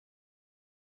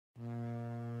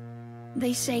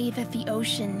They say that the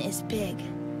ocean is big.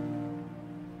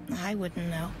 I wouldn't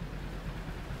know.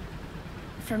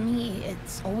 For me,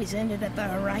 it's always ended at the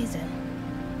horizon,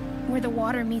 where the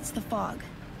water meets the fog.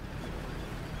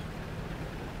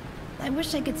 I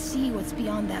wish I could see what's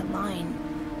beyond that line,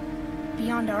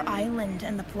 beyond our island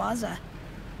and the plaza.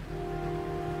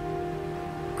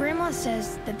 Grandma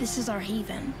says that this is our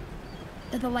haven,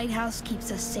 that the lighthouse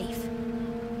keeps us safe.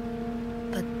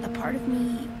 But a part of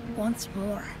me wants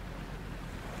more.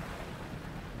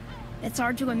 It's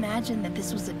hard to imagine that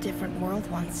this was a different world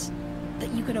once.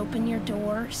 That you could open your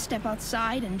door, step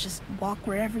outside, and just walk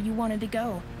wherever you wanted to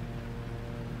go.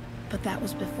 But that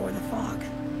was before the fog.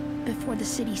 Before the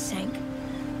city sank.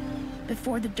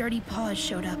 Before the dirty paws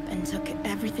showed up and took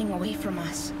everything away from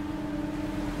us.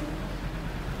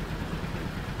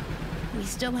 We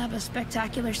still have a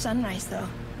spectacular sunrise, though.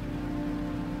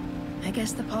 I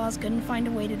guess the paws couldn't find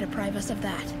a way to deprive us of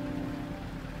that.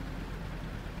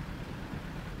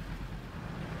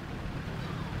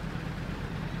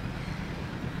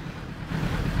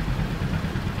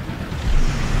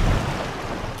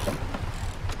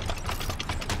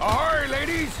 Ahoy,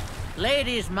 ladies!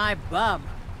 Ladies, my bum.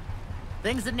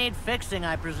 Things that need fixing,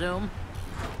 I presume.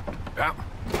 Yeah.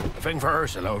 A thing for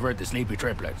Ursula over at the Sleepy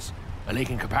Triplets. A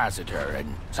leaking capacitor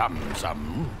and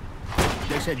something.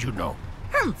 They said you'd know.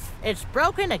 Humph! It's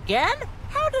broken again?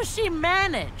 How does she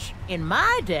manage? In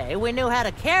my day, we knew how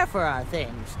to care for our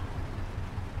things.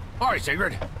 Oi,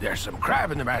 Sigrid. There's some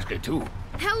crab in the basket, too.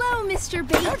 Hello, Mr.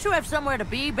 Bane. Don't you have somewhere to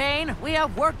be, Bane? We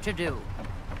have work to do.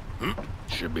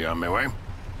 Should be on my way.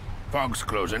 Fog's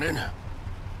closing in.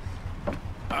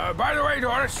 By the way,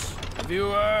 Doris, have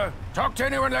you, talked to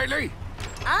anyone lately?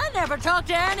 I never talk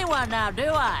to anyone now, do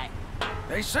I?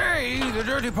 They say the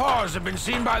dirty paws have been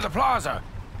seen by the plaza.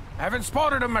 I haven't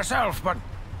spotted them myself, but...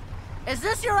 Is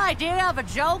this your idea of a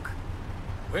joke?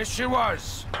 Wish it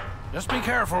was. Just be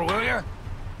careful, will you?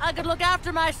 I could look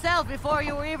after myself before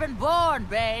you were even born,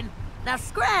 Bane. Now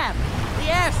scram!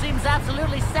 The air seems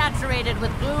absolutely saturated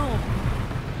with gloom.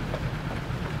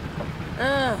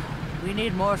 We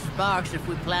need more sparks if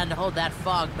we plan to hold that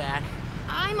fog back.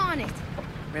 I'm on it.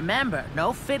 Remember,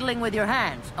 no fiddling with your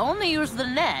hands. Only use the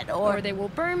net, Or they will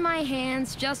burn my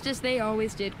hands just as they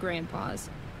always did Grandpa's.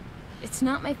 It's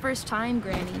not my first time,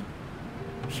 Granny.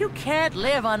 You can't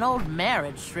live on old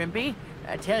marriage, Shrimpy.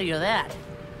 I tell you that.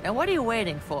 Now what are you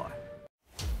waiting for?